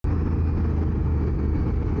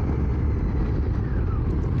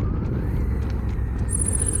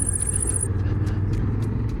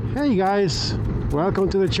Hey guys, welcome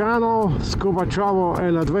to the channel. Scuba Travel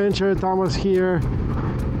and Adventure, Thomas here.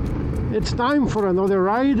 It's time for another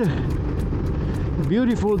ride.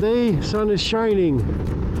 Beautiful day, sun is shining.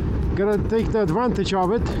 Gotta take the advantage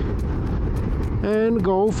of it and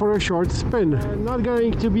go for a short spin. Not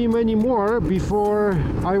going to be many more before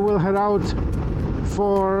I will head out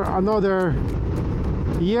for another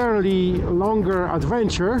yearly longer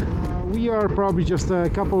adventure. We are probably just a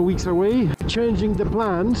couple of weeks away, changing the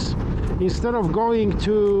plans. Instead of going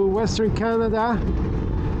to Western Canada,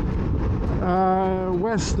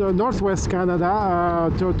 Northwest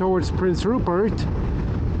Canada, towards Prince Rupert,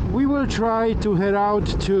 we will try to head out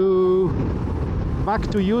back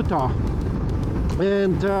to Utah.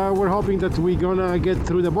 And we're hoping that we're gonna get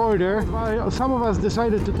through the border. Some of us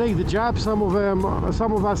decided to take the jab, some of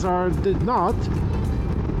us did not.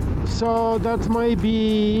 So that might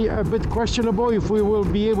be a bit questionable if we will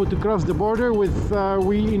be able to cross the border. We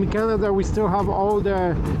in Canada, we still have all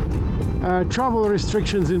the travel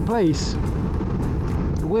restrictions in place,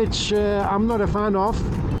 which I'm not a fan of.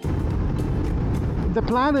 The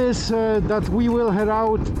plan is that we will head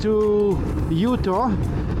out to Utah,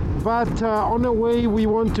 but on the way we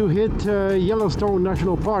want to hit Yellowstone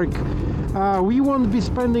National Park. We won't be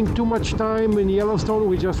spending too much time in Yellowstone.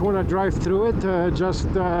 We just want to drive through it just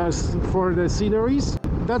for the sceneries.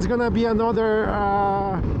 That's gonna be another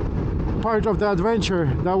part of the adventure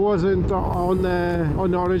that wasn't on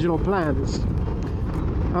the original plans.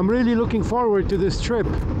 I'm really looking forward to this trip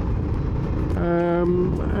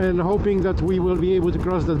and hoping that we will be able to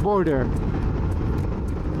cross that border.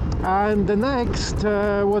 And the next,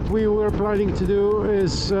 what we were planning to do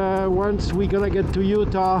is once we're gonna get to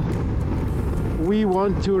Utah, we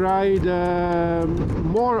want to ride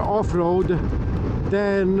more off-road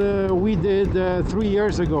than we did 3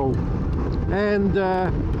 years ago. And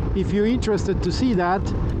if you're interested to see that,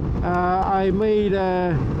 I made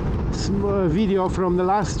a small video from the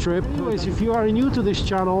last trip. Anyways, if you are new to this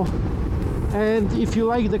channel and if you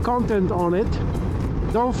like the content on it,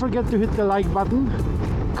 don't forget to hit the like button,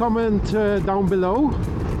 comment down below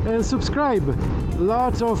and subscribe.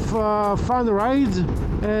 Lots of fun rides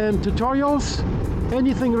and tutorials,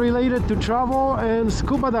 anything related to travel and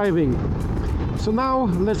scuba diving. So now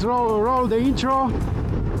let's roll the intro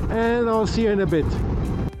and I'll see you in a bit.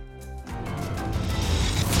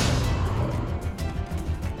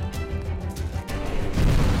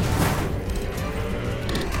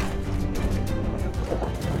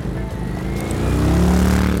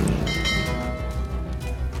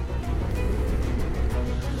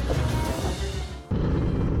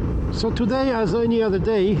 So today, as any other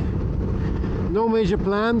day, no major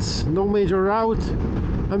plans, no major route.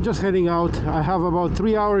 I'm just heading out. I have about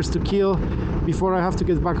 3 hours to kill before I have to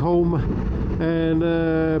get back home and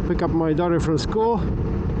pick up my daughter from school.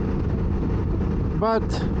 But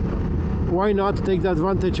why not take the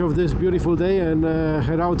advantage of this beautiful day and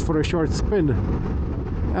head out for a short spin.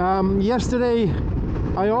 Yesterday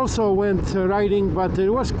I also went riding, but it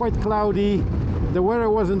was quite cloudy. The weather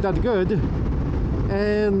wasn't that good.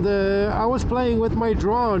 And I was playing with my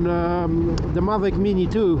drone, the Mavic Mini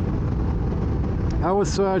 2. I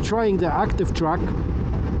was trying the active track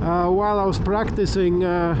while I was practicing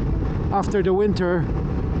after the winter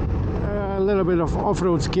a little bit of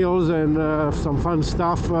off-road skills and some fun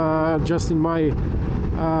stuff just in my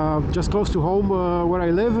just close to home where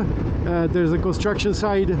I live. There's a construction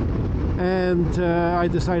site, and I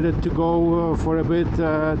decided to go for a bit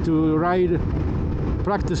to ride,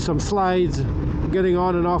 practice some slides, getting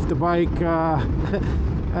on and off the bike.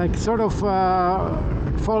 I sort of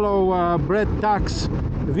follow Brett Tack's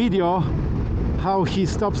video, how he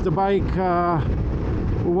stops the bike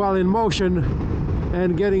while in motion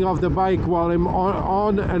and getting off the bike while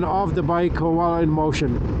on and off the bike while in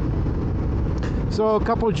motion. So a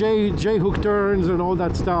couple J-hook turns and all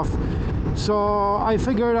that stuff. So I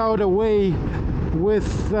figured out a way with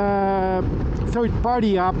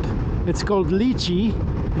third-party app. It's called Litchi.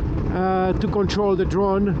 To control the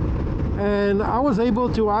drone, and I was able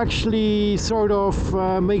to actually sort of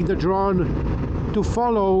make the drone to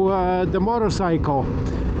follow the motorcycle.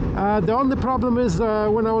 The only problem is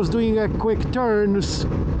when I was doing quick turns,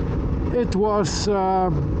 it was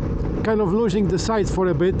kind of losing the sights for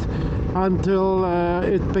a bit until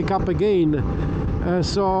it picked up again.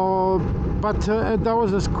 But that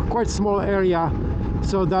was a quite small area.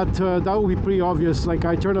 So that would be pretty obvious. Like,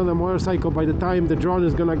 I turn on the motorcycle, by the time the drone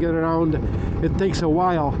is gonna get around, it takes a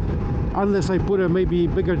while, unless I put a maybe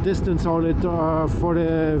bigger distance on it for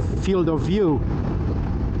the field of view.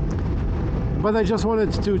 But I just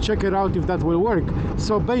wanted to check it out if that will work.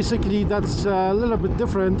 So basically that's a little bit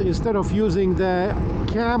different. Instead of using the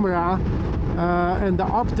camera and the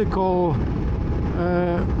optical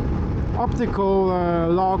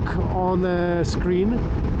lock on the screen.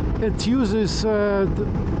 It uses the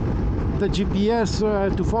GPS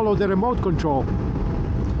to follow the remote control,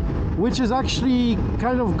 which is actually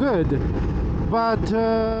kind of good, but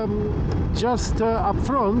just up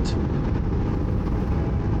front,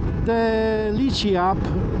 the Litchi app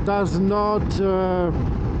does not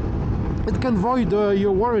it can void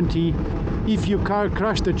your warranty if you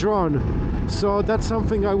crash the drone. So that's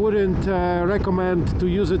something I wouldn't recommend to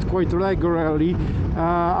use it quite regularly.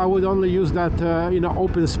 I would only use that in an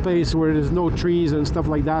open space where there's no trees and stuff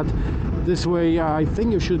like that. This way I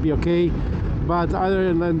think you should be okay. But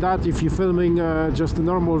other than that, if you're filming just a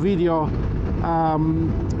normal video,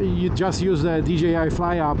 you just use the DJI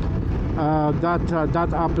Fly app.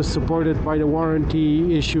 That app is supported by the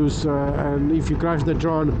warranty issues, and if you crash the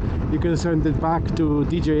drone, you can send it back to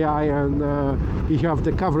DJI, and if you have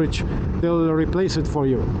the coverage, they'll replace it for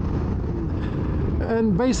you.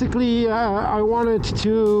 And basically, I wanted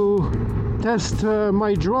to test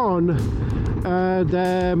my drone,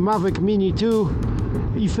 the Mavic Mini 2,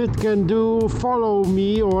 if it can do follow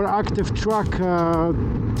me or active track,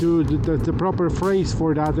 to the proper phrase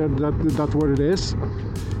for that. That's what it is.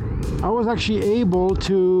 I was actually able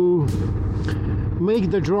to make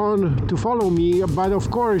the drone to follow me, but of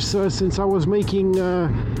course, since I was making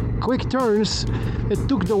quick turns, it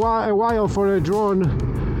took a while for the drone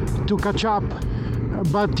to catch up,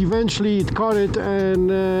 but eventually it caught it, and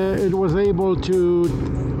it was able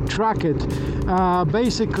to track it.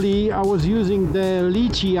 Basically, I was using the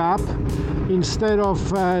Litchi app instead of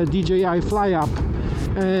DJI Fly app,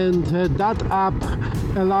 and that app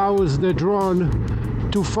allows the drone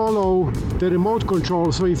to follow the remote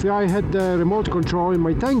control. So if I had the remote control in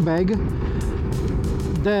my tank bag,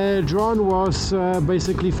 the drone was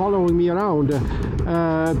basically following me around,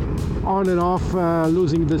 on and off,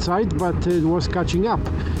 losing the sight, but it was catching up.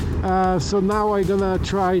 So now I'm gonna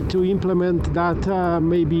try to implement that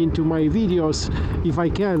maybe into my videos if I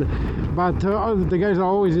can, but the guys are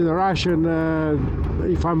always in a rush, and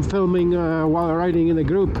if I'm filming while riding in a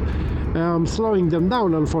group, I'm slowing them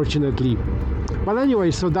down, unfortunately. But anyway,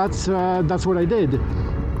 so that's what I did.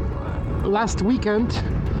 Last weekend,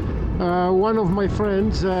 one of my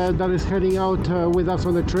friends that is heading out with us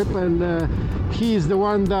on the trip, and he is the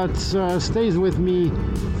one that stays with me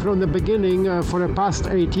from the beginning for the past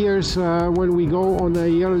 8 years when we go on a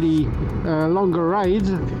yearly longer ride.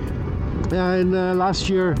 And last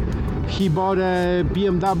year he bought a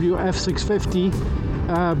BMW F650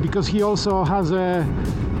 because he also has a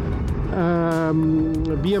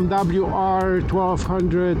BMW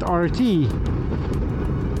R1200 RT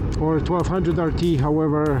or 1200 RT,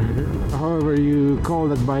 however you call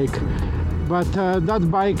that bike. But that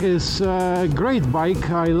bike is a great bike.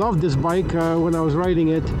 I love this bike when I was riding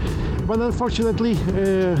it, but unfortunately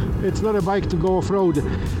it's not a bike to go off-road,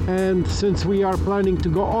 and since we are planning to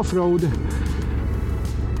go off-road,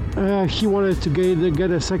 he wanted to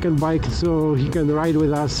get a second bike so he can ride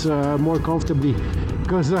with us more comfortably.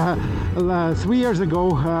 Because 3 years ago,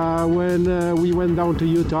 when we went down to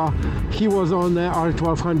Utah, he was on the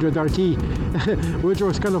R1200 RT, which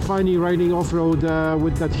was kind of funny, riding off-road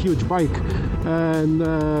with that huge bike. And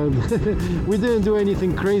we didn't do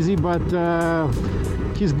anything crazy, but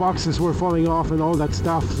his boxes were falling off and all that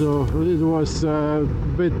stuff, so it was a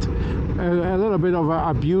little bit of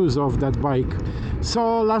abuse of that bike.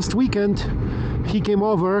 So last weekend he came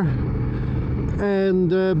over, and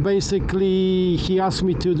basically he asked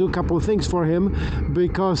me to do a couple of things for him,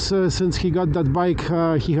 because since he got that bike,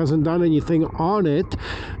 he hasn't done anything on it.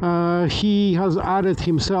 He has added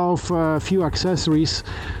himself a few accessories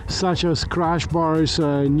such as crash bars,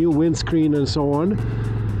 new windscreen and so on,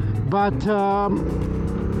 but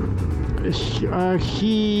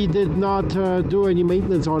he did not do any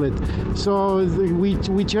maintenance on it. So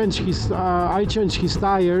we changed his I changed his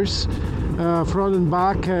tires, front and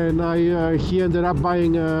back, and he ended up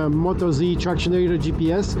buying a Moto Z Tractionator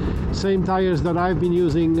GPS, same tires that I've been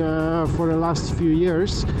using for the last few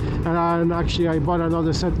years, and actually I bought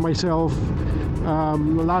another set myself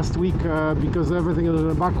last week because everything is in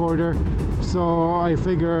a back order, so I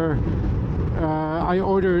figure I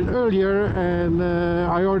ordered earlier, and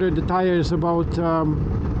I ordered the tires about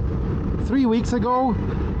 3 weeks ago,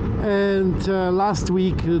 and last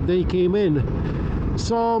week they came in.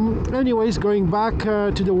 So anyways, going back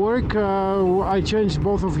to the work, I changed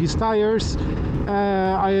both of his tires.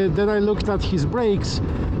 Then I looked at his brakes.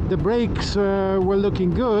 The brakes were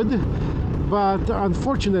looking good, but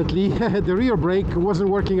unfortunately the rear brake wasn't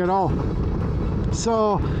working at all.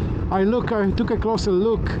 So I took a closer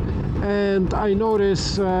look, and I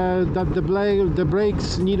noticed that the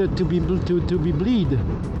brakes needed to be bleed.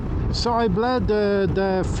 So I bled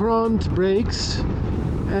the front brakes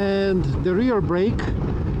and the rear brake,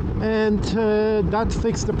 and that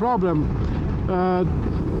fixed the problem.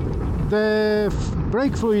 The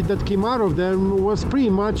brake fluid that came out of them was pretty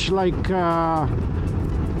much like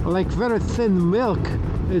very thin milk.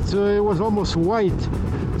 It was almost white.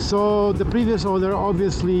 So the previous owner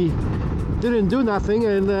obviously didn't do nothing,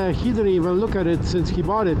 and he didn't even look at it since he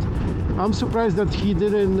bought it. I'm surprised that he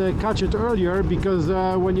didn't catch it earlier, because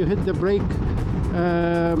when you hit the brake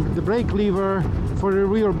lever for the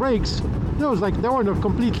rear brakes, they were not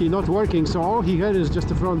completely not working, so all he had is just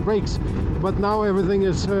the front brakes. But now everything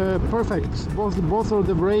is perfect. Both of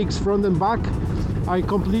the brakes, front and back, I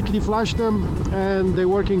completely flashed them, and they're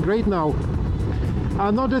working great now.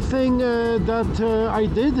 Another thing that I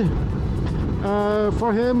did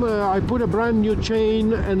for him, I put a brand new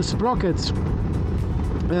chain and sprockets,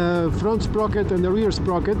 front sprocket and the rear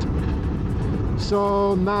sprocket.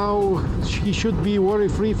 So now he should be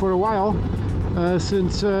worry-free for a while.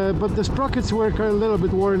 But the sprockets were a little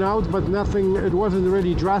bit worn out, but nothing, it wasn't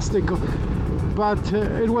really drastic. But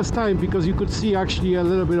it was time, because you could see actually a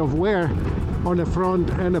little bit of wear on the front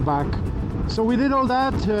and the back. So we did all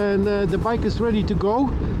that, and the bike is ready to go.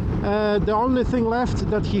 The only thing left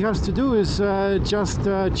that he has to do is just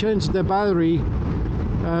change the battery,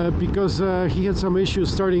 because he had some issues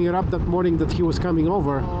starting it up that morning that he was coming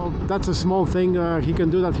over. That's a small thing, he can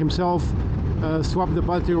do that himself. Swap the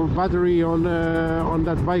battery on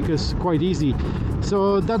that bike is quite easy.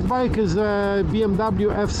 So that bike is a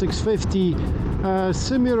BMW F650,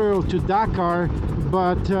 similar to Dakar,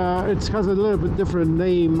 but it has a little bit different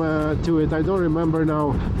name to it. I don't remember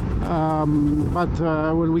now. But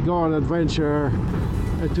when we go on adventure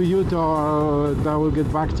to Utah, that will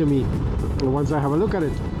get back to me once I have a look at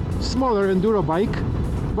it. Smaller enduro bike,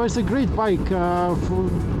 but it's a great bike.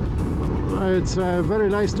 It's very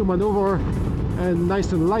nice to maneuver and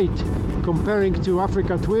nice and light, comparing to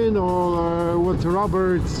Africa Twin or what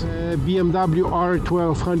Robert's BMW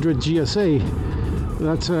R1200 GSA.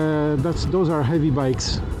 Those are heavy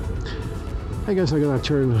bikes. I guess I'm gonna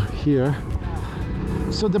turn here.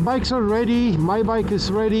 So the bikes are ready, my bike is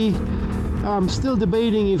ready. I'm still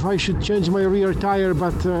debating if I should change my rear tire,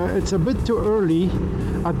 but it's a bit too early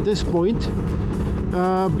at this point,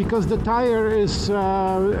 because the tire is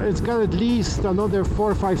it's got at least another 4,000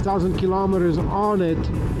 or 5,000 kilometers on it.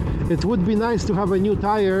 It would be nice to have a new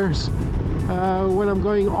tires when I'm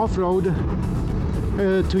going off-road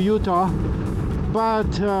to Utah,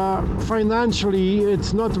 but financially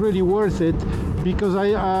it's not really worth it, because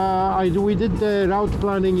we did the route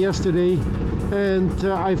planning yesterday, and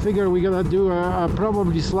I figure we're gonna do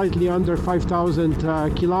probably slightly under 5,000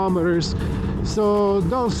 kilometers. So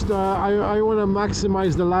those I want to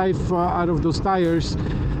maximize the life out of those tires.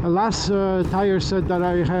 Last tire set that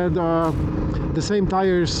I had, the same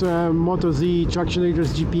tires, Moto Z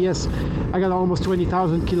Tractionators GPS, I got almost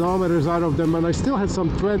 20,000 kilometers out of them, and I still had some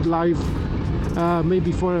tread life,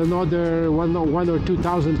 maybe for another 1,000 or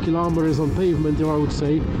 2,000 kilometers on pavement, I would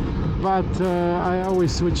say. But I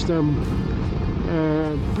always switch them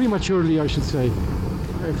prematurely, I should say.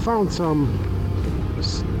 I found some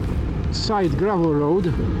side gravel road.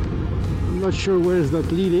 I'm not sure where is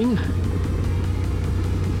that leading.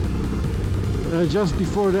 Just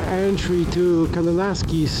before the entry to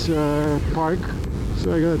Kananaskis Park.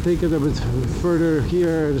 So I gotta take it a bit further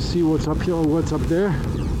here and see what's up here, what's up there.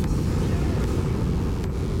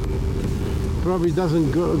 Probably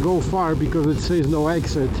doesn't go far because it says no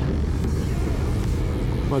exit,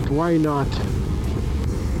 but why not?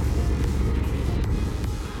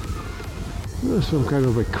 There's some kind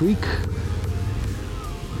of a creek.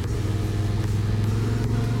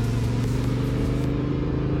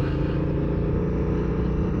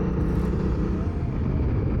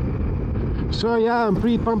 So yeah, I'm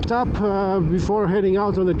pretty pumped up before heading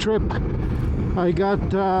out on the trip. I got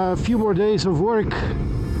a few more days of work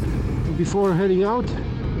before heading out,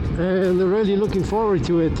 and really looking forward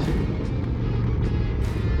to it.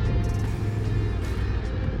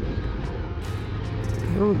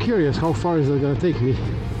 I'm curious how far is it gonna take me.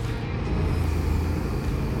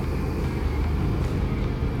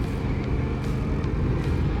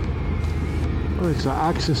 Oh, it's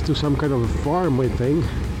access to some kind of a farm, I think.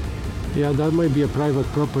 Yeah, that might be a private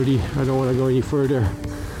property. I don't want to go any further.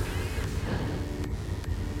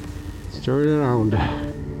 Let's turn around.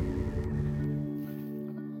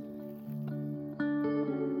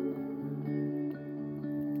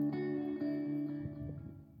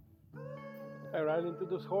 I ran into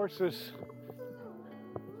those horses.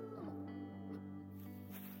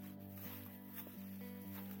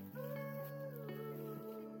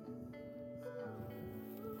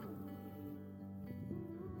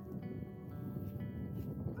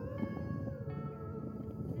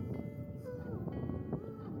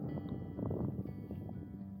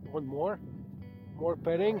 One more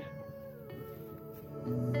petting.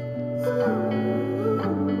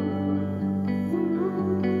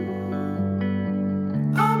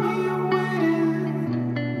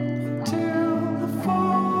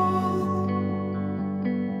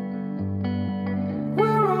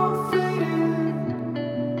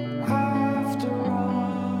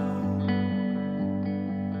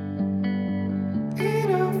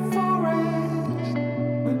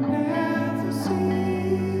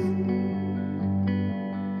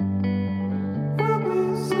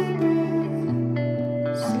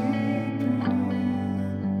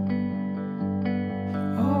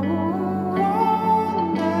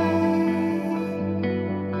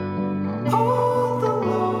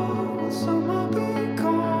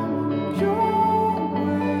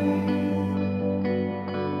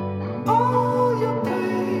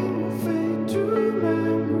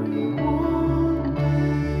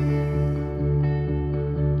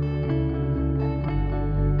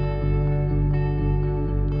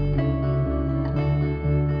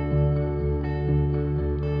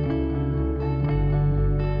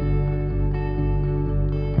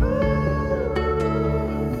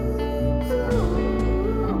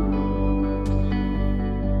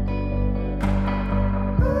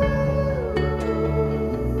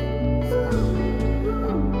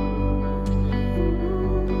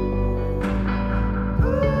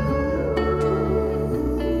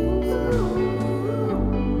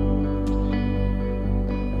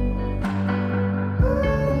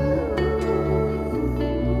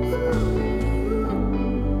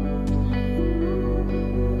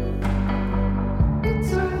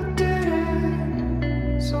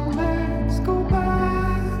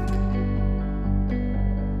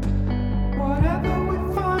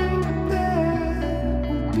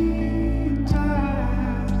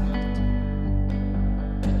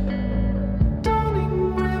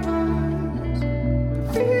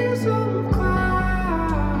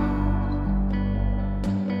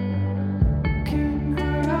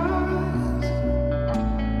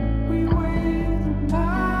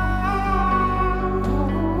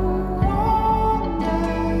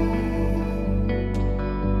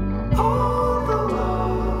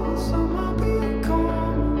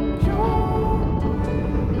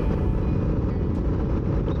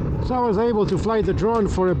 So I was able to fly the drone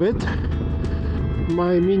for a bit,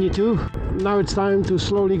 my Mini 2. Now it's time to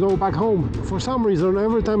slowly go back home. For some reason,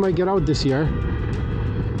 every time I get out this year,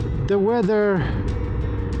 the weather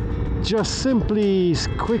just simply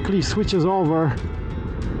quickly switches over.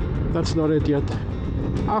 That's not it yet.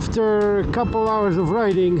 After a couple hours of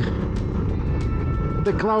riding,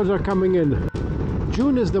 the clouds are coming in.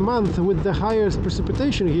 June is the month with the highest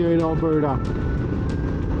precipitation here in Alberta.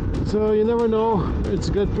 So you never know, it's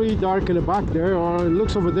got pretty dark in the back there, or it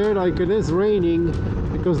looks over there like it is raining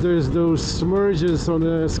because there's those smudges on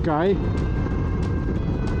the sky.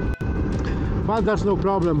 But that's no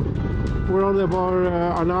problem. We're only about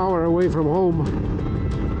an hour away from home.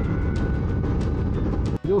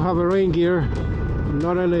 Do have a rain gear,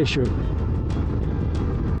 not an issue.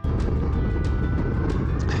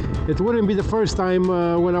 It wouldn't be the first time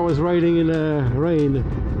when I was riding in rain.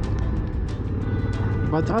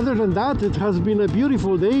 But other than that, it has been a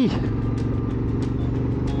beautiful day.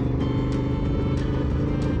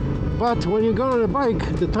 But when you go on a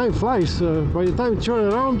bike, the time flies. By the time you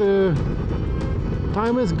turn around, the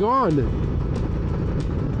time is gone.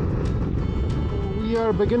 We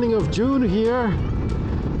are beginning of June here,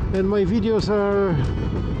 and my videos are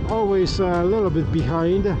always a little bit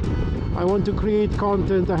behind. I want to create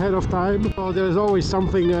content ahead of time, so there's always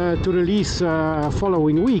something to release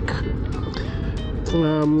following week.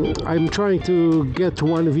 I'm trying to get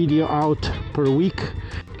one video out per week.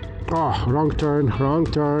 Oh, wrong turn,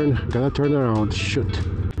 gotta turn around, shoot.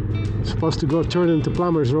 Supposed to go turn into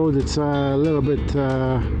Plumbers Road, it's a little bit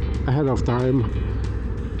ahead of time.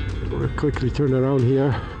 We'll quickly turn around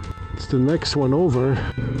here. It's the next one over.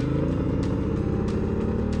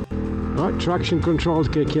 Oh, traction control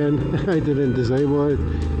kick in. I didn't disable it.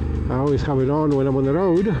 I always have it on when I'm on the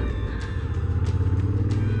road.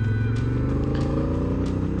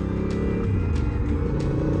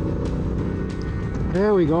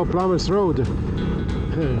 There we go, Plumbers Road.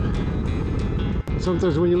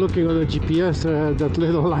 Sometimes when you're looking on the GPS, that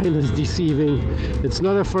little line is deceiving. It's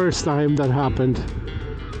not the first time that happened.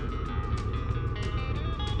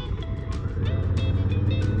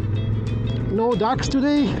 No ducks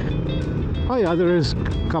today? Oh yeah, there is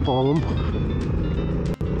a couple of them.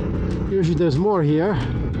 Usually there's more here.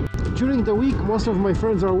 During the week, most of my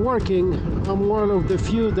friends are working. I'm one of the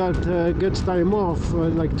few that gets time off,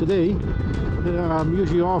 like today. I'm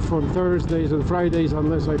usually off on Thursdays and Fridays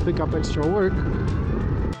unless I pick up extra work.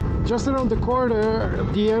 Just around the corner,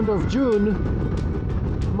 at the end of June,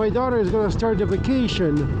 my daughter is going to start the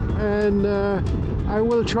vacation, and I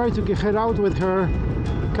will try to head out with her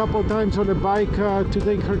a couple times on a bike to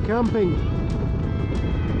take her camping.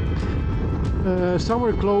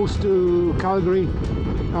 Somewhere close to Calgary.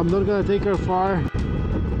 I'm not going to take her far.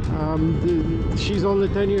 She's only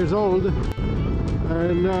 10 years old,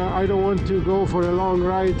 and I don't want to go for a long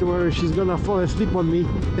ride where she's gonna fall asleep on me.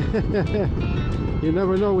 You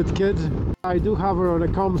never know with kids. I do have her on a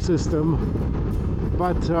comm system,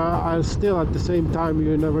 but I'll still at the same time,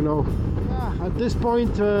 you never know. At this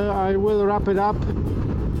point I will wrap it up,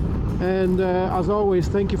 and as always,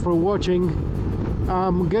 thank you for watching.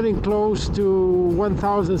 I'm getting close to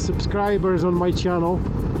 1,000 subscribers on my channel.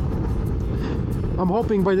 I'm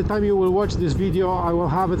hoping by the time you will watch this video I will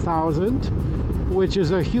have 1,000, which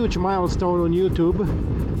is a huge milestone on YouTube.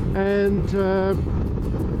 And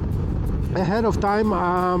ahead of time,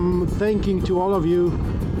 I'm thanking to all of you,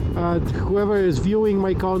 whoever is viewing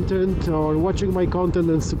my content or watching my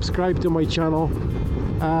content and subscribe to my channel.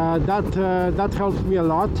 That helps me a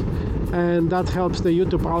lot, and that helps the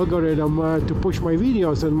YouTube algorithm to push my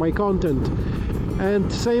videos and my content.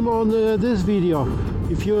 And same on this video.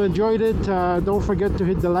 If you enjoyed it, don't forget to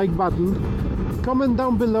hit the like button, comment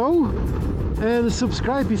down below, and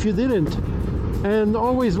subscribe if you didn't. And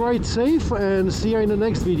always ride safe, and see you in the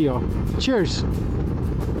next video. Cheers!